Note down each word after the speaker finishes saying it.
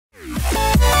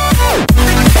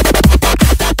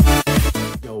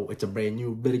it's a brand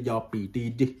new video,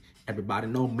 PTG. Everybody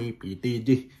know me,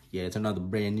 PTG. Yeah, it's another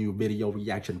brand new video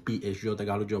reaction. PH drill,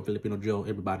 Tagalog drill, Filipino drill.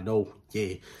 Everybody know,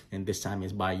 yeah. And this time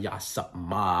it's by Yasap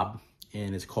Mob,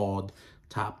 and it's called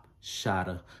Top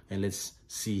Shotta. And let's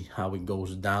see how it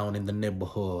goes down in the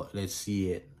neighborhood. Let's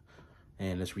see it,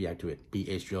 and let's react to it.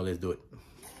 PH drill, let's do it.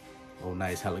 Oh,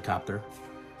 nice helicopter.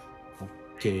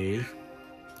 Okay,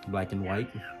 black and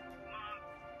white.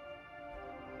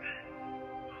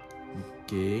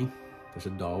 Okay, there's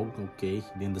a dog. Okay,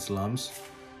 in the slums,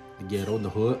 the ghetto, the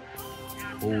hood.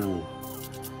 Oh,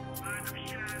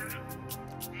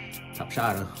 Top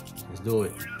Shotta. Let's do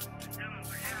it.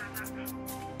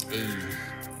 Hey.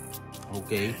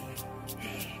 Okay.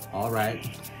 All right.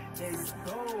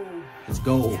 Let's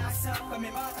go.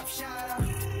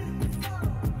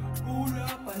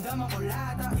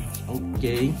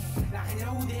 Okay.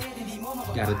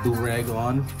 Got a do-rag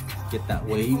on. Get that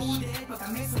waves.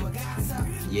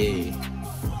 Yeah.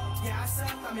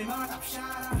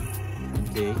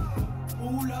 Okay.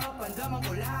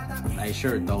 Nice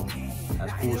shirt though.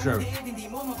 That's a cool shirt.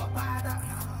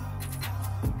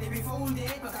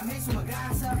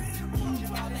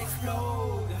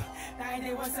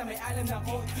 Sa may alam na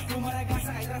code, lumaraga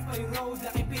sa kay draft pa yung road.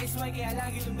 Laki PSY kaya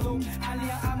lagi tundong. Ali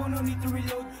ang amo, no need to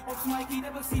reload. Ops makikita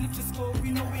pag silip sa scope.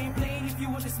 You know we ain't playing if you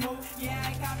want to smoke. Yeah,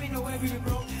 I copy, no way we be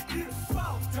broke.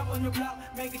 Drop on your block,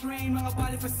 make it rain. Mga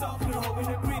bali pa soft, pero hoping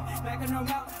to creep. Back on her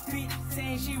mouth, tweet,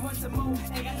 saying she wants to move.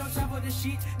 Ain't got no time for the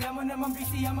shit. Lamang naman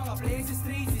busy ang mga players sa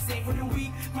streets. It's safe for the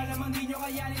week. Malamang di nyo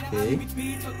kayanin ang aming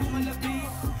bitbit. Pag kumalabit,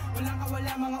 walang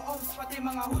kawala mga ops, pati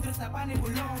mga hudras na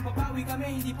panibulong. Babawi kami,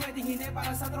 hindi pwedeng hindi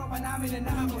para sa tropa namin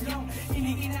na nakakulong.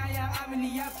 Hindi kinaya ang amin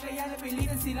niyap, kaya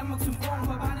napilitan silang magsumpong.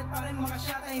 Babanat pa rin mga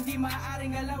Shotta, hindi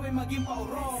maaaring galawin maging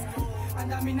paurong. Ang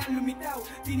dami na lumitaw,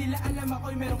 di nila alam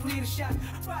ako'y merong clear shot.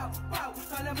 Pow, pow,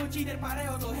 kala mo cheater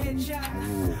pareho to headshot.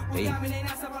 Kung dami na'y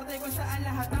nasa parte kung saan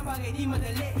lahat ng bagay di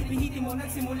madali. Ilihiti mo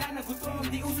nagsimula na gutom,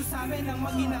 di uso sa amin ang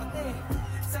maginarte.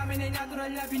 Sa amin ay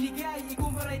natural na binigay,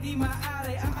 ikumparay di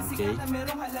maaari. Ang kasikatan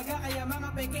merong halaga, kaya mga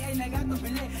peke ay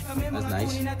nagatubili. Kami mga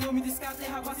kunin na dumidiskarte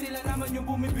habang sila naman yung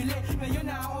bumibili. Ngayon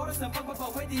na ang oras ng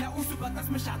pagbabaway, di na uso batas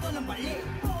masyado ng bali.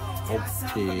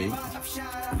 Okay.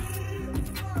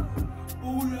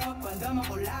 Ulap, pandama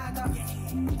ko lata.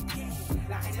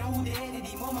 Laki na udin,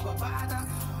 hindi mo mababata.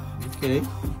 Okay.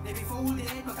 Baby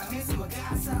folded, pag kami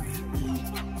sumagasa.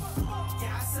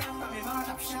 Yasap, kami mga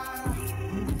Top Shotta.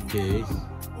 Okay.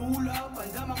 Ulap,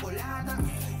 pandama ko lata.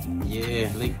 Yeah,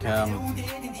 like the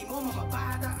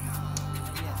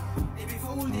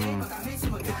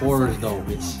chorus though,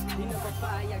 it's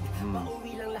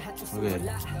okay.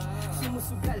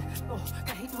 Sumusugal to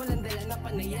kahit walang dala na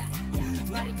panaya.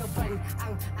 Marikaban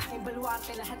ang aking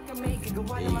baluarte, lahat kami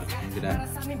gagawa ng marka. Para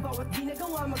sa amin bawat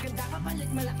ginagawa maganda kapalit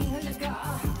malaking halaga.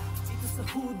 Dito sa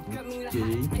hood kaming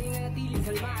lahat ay nanatiling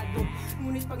kalmado.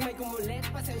 Ngunit pag may kumulit,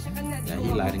 pasensya ka na. Yeah,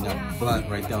 you're lighting up blunt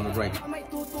right down the right. May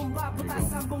tutumba, butas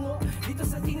ang bungo. Dito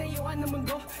sa tinayuan ng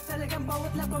mundo, talagang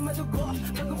bawat laban madugo.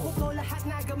 Magkukuto lahat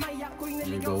na gamay, ako'y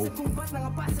naligaw sa gubat ng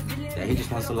apas sa dilim. Yeah, he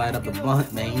just wants to light up the blunt,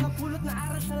 man.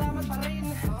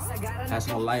 Has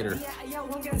no lighter. Ayaw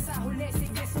hanggang sa huli,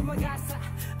 sige sumagasa.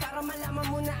 Para malaman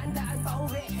mo na ang daan pa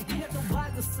uwi. Di na to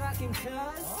bago sa akin,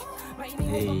 cuz.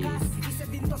 Hey,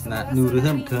 it's not new to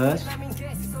him, cuz.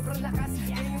 Sobrang lakas,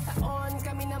 ngayong taon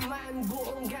kami naman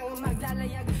buong gang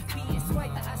maglalayag. PSY,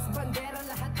 taas bandera,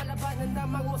 lahat palabanan na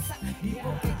mangusak.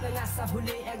 Hipokit na nasa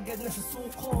huli, agad na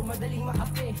susuko, madaling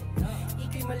makape.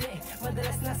 Ika'y mali,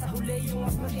 madalas nasa huli yung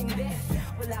mas matindi.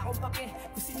 Wala akong pake,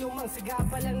 kung sino mang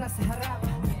sagapa lang nasa harap.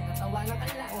 Tatawanan ka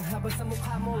lang habang sa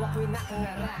mukha mo ako'y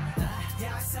nakangarap.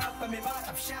 Yasap kami mga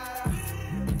Top Shotta.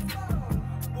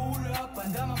 Ulap,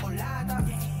 pandama ko lata.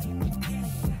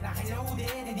 Laki na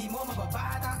udin, hindi mo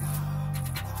mababata.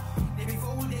 Baby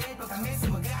folded, pag kami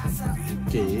sumagasa.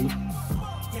 Okay.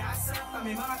 Yasap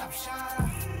kami mga Top Shotta.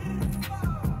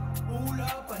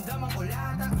 Ulap, pandama ko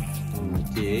lata.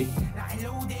 Okay. Laki na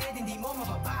udin, hindi mo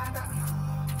mababata.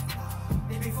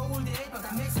 Baby folded, pag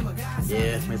kami sumagasa.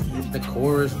 Yeah, the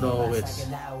chorus though, it's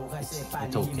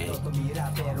okay.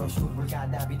 Pero super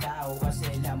kada bitaw kasi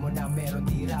alam mo na meron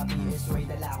tira. PSY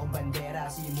dala akong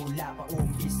bandera simula pa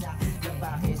umpisa.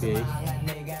 Nabake sa mga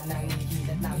nega nang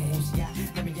ikilat ng musya.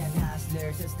 Dami yan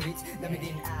hustler sa streets, dami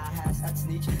din ahas at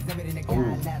snitch. Dami rin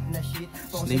nagkalat kalat na shit.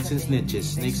 Snakes and snitches,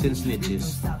 snakes and snitches.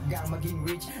 Stop gang maging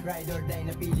rich, ride or die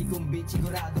na pili kong beat.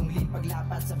 Siguradong lit,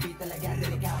 paglapat sa beat talaga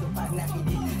delikado pag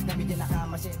nakilit. Dami din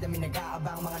nakamasit, dami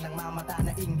nag-aabang, mga nang mamata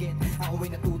na inggit. Ako ay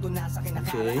natuto na sa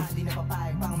kinakaraan, di na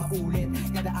papayag pang maulit.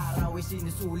 Kada araw ay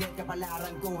sinusulit,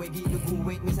 kapalaran ko ay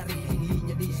ginuguwit. May sariling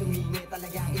linya di sumingit,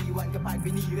 talagang iwan kapag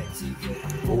binirit. Sige,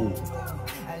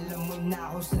 alam mo na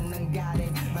kung saan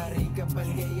nanggaling. Marika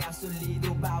Bangaya,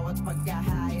 solido bawat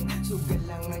pagkahain. Sugal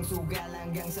lang ng sugal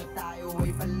hanggang sa tayo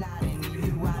ay palarin.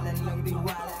 Iliwanan lang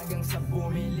diwala hanggang sa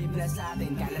bumilib na sa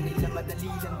atin. Kala nila madali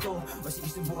lang to, o sige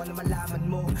subukan na malaman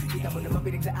mo. Kita mo naman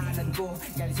pinagdaanan ko,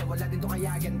 galing sa wala din to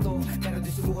kaya ganto. Pero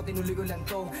di subukan tinuloy ko lang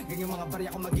to. Ganyan mga barya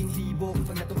ko maging libo.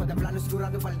 Pag natupad ang plano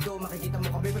sigurado paldo. Makikita mo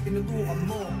kami pag tinutukan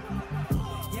mo.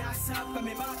 Yasap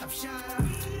kami mga kapsyara.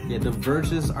 Yeah, the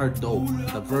verses are dope.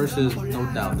 The verses, no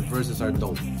doubt, the verses are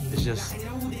dope. It's just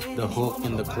the hook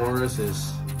and the chorus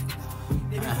is,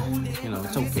 you know,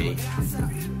 it's okay.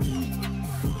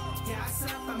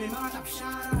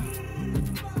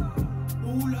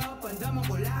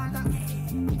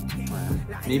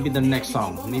 Maybe the next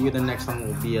song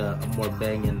will be a more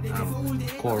banging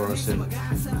chorus and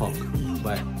hook.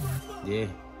 But yeah,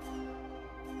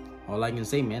 all I can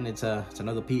say, man, it's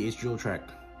another PH drill track.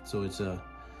 So it's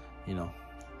you know,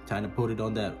 time to put it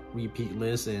on that repeat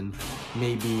list, and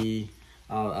maybe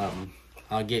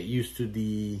I'll get used to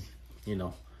the, you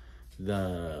know,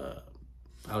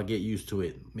 I'll get used to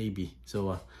it maybe.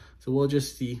 So we'll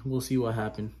just see. We'll see what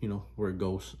happens, you know, where it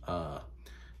goes.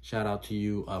 Shout out to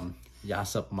you,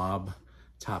 Yasap Mob,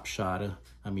 Top Shotta.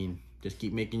 I mean, just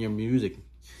keep making your music.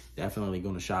 Definitely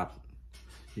gonna shot.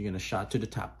 You're gonna shot to the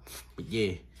top. But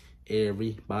yeah,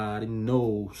 everybody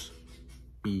knows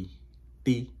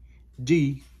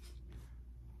PTG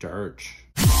Church.